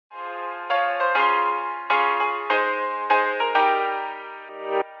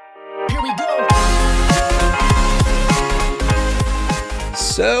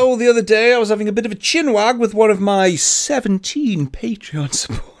So, the other day I was having a bit of a chinwag with one of my 17 Patreon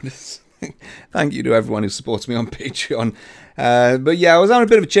supporters. Thank you to everyone who supports me on Patreon. But yeah, I was having a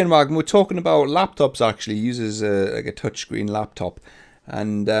bit of a chinwag, and we're talking about laptops actually. He uses like a touchscreen laptop.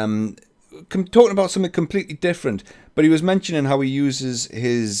 And talking about something completely different. But he was mentioning how he uses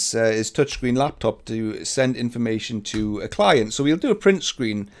his touchscreen laptop to send information to a client. So he'll do a print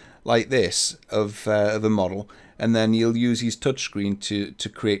screen like this of a model, and then he'll use his touchscreen to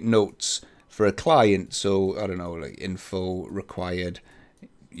create notes for a client. So I don't know, like info required.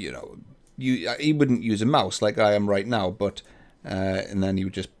 You know, he wouldn't use a mouse like I am right now, but and then he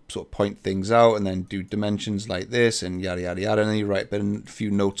would just sort of point things out and then do dimensions like this and yada yada yada, and then he write a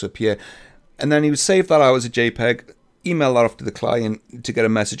few notes up here, and then he would save that out as a JPEG, email that off to the client to get a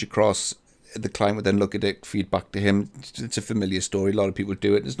message across. The client would then look at it, feedback to him. It's a familiar story. A lot of people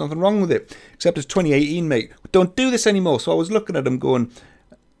do it. There's nothing wrong with it, except it's 2018, mate. We don't do this anymore. So I was looking at him going,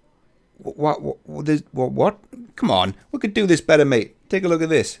 what? Come on, we could do this better, mate. Take a look at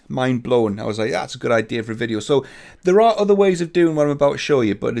this. Mind blown. I was like, that's a good idea for a video. So there are other ways of doing what I'm about to show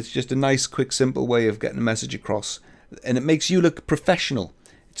you, but it's just a nice, quick, simple way of getting a message across. And it makes you look professional.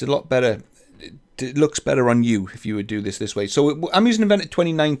 It's a lot better. It looks better on you if you would do this way. So I'm using Inventor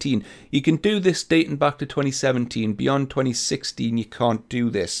 2019. You can do this dating back to 2017. Beyond 2016, you can't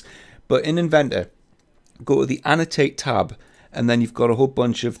do this. But in Inventor, go to the Annotate tab, and then you've got a whole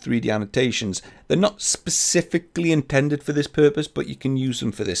bunch of 3D annotations. They're not specifically intended for this purpose, but you can use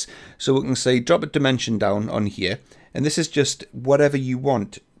them for this. So we can say drop a dimension down on here, and this is just whatever you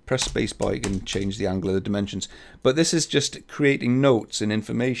want. Press spacebar, you can change the angle of the dimensions. But this is just creating notes and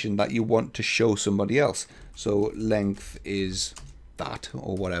information that you want to show somebody else. So length is that,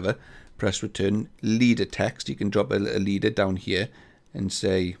 or whatever. Press return. Leader text, you can drop a leader down here and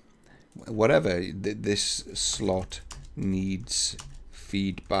say whatever. This slot needs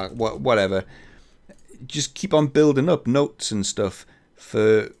feedback, whatever. Just keep on building up notes and stuff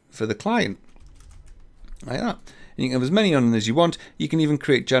for the client. Like that. You can have as many on as you want. You can even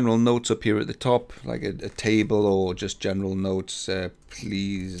create general notes up here at the top, like a table, or just general notes.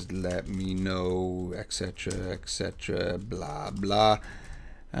 Please let me know, etc., etc., blah, blah.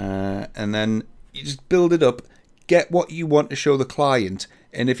 And then you just build it up. Get what you want to show the client.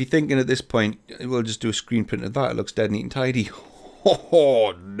 And if you're thinking at this point, we'll just do a screen print of that. It looks dead neat and tidy.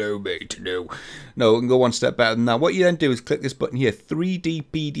 Oh, no, mate, no. No, we can go one step better than that. What you then do is click this button here, 3D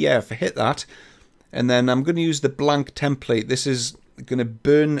PDF. Hit that. And then I'm going to use the blank template. This is going to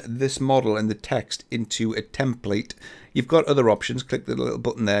burn this model and the text into a template. You've got other options. Click the little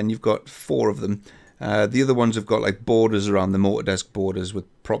button there, and you've got 4 of them. The other ones have got like borders around them, Autodesk borders with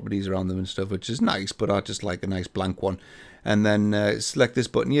properties around them and stuff, which is nice, but I just like a nice blank one. And then select this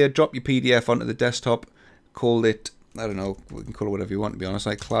button here, drop your PDF onto the desktop, call it, I don't know, we can call it whatever you want, to be honest,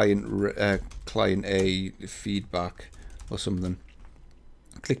 like client A feedback or something.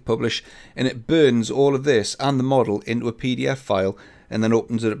 Click publish, and it burns all of this and the model into a PDF file, and then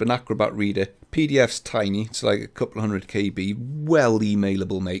opens it up in Acrobat Reader. PDF's tiny, it's like a couple hundred KB, well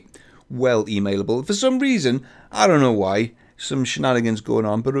emailable, mate, well emailable. For some reason, I don't know why, some shenanigans going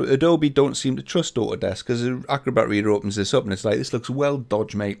on, but Adobe don't seem to trust Autodesk, because Acrobat Reader opens this up and it's like, this looks well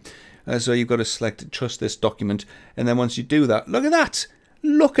dodged, mate. So you've got to select trust this document, and then once you do that, look at that!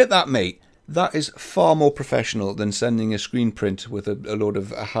 Look at that, mate! That is far more professional than sending a screen print with a load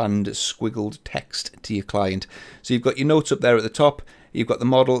of hand squiggled text to your client. So you've got your notes up there at the top, you've got the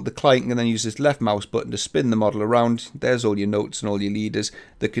model, the client can then use this left mouse button to spin the model around. There's all your notes and all your leaders.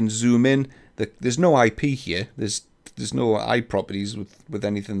 They can zoom in. There's no IP here. There's no I properties with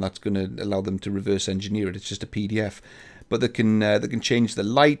anything that's going to allow them to reverse engineer it. It's just a PDF. But they can change the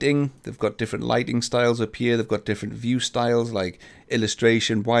lighting. They've got different lighting styles up here. They've got different view styles like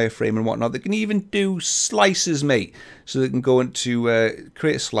illustration, wireframe, and whatnot. They can even do slices, mate. So they can go into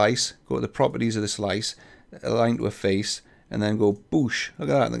create a slice, go to the properties of the slice, align to a face, and then go boosh. Look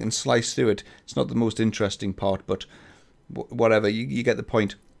at that. They can slice through it. It's not the most interesting part, but whatever. You get the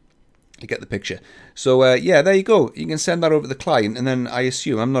point. You get the picture. So yeah, there you go. You can send that over to the client, and then I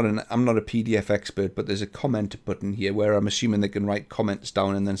assume I'm not a PDF expert, but there's a comment button here where I'm assuming they can write comments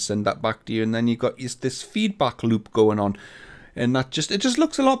down and then send that back to you, and then you've got this feedback loop going on, and it just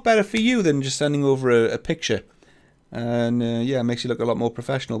looks a lot better for you than just sending over a picture, and yeah, it makes you look a lot more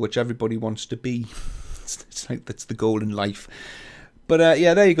professional, which everybody wants to be. It's like that's the goal in life. But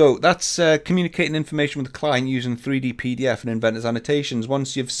yeah, there you go. That's communicating information with the client using 3D PDF and Inventor's annotations.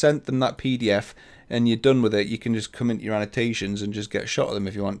 Once you've sent them that PDF and you're done with it, you can just come into your annotations and just get a shot of them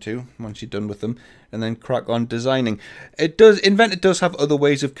if you want to, once you're done with them, and then crack on designing. Inventor does have other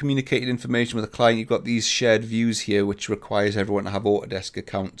ways of communicating information with a client. You've got these shared views here, which requires everyone to have Autodesk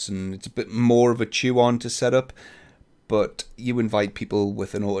accounts, and it's a bit more of a chew on to set up, but you invite people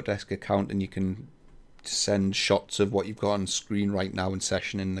with an Autodesk account and you can send shots of what you've got on screen right now in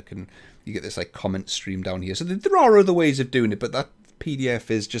session, and you get this like comment stream down here. So there are other ways of doing it, but that PDF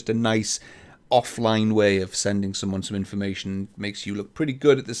is just a nice offline way of sending someone some information. Makes you look pretty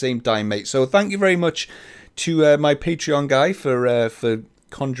good at the same time, mate. So thank you very much to my Patreon guy for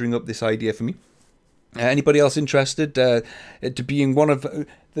conjuring up this idea for me. Anybody else interested to being one of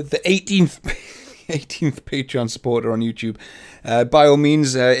the 18th 18th Patreon supporter on YouTube, by all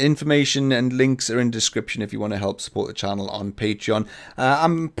means, information and links are in the description if you want to help support the channel on Patreon.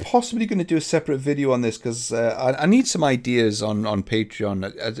 I'm possibly going to do a separate video on this because I need some ideas on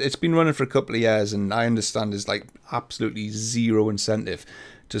Patreon. It's been running for a couple of years, and I understand there's like absolutely zero incentive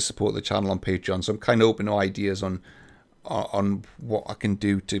to support the channel on Patreon, so I'm kind of open to ideas on what I can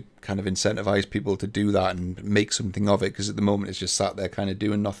do to kind of incentivize people to do that and make something of it, because at the moment it's just sat there kind of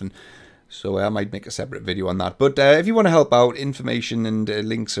doing nothing. So I might make a separate video on that. But if you want to help out, information and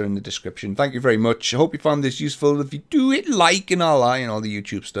links are in the description. Thank you very much. I hope you found this useful. If you do, hit like and all that, and all the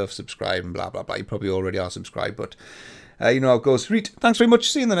YouTube stuff, subscribe and blah, blah, blah. You probably already are subscribed, but you know how it goes. Thanks very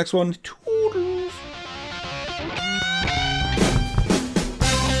much. See you in the next one.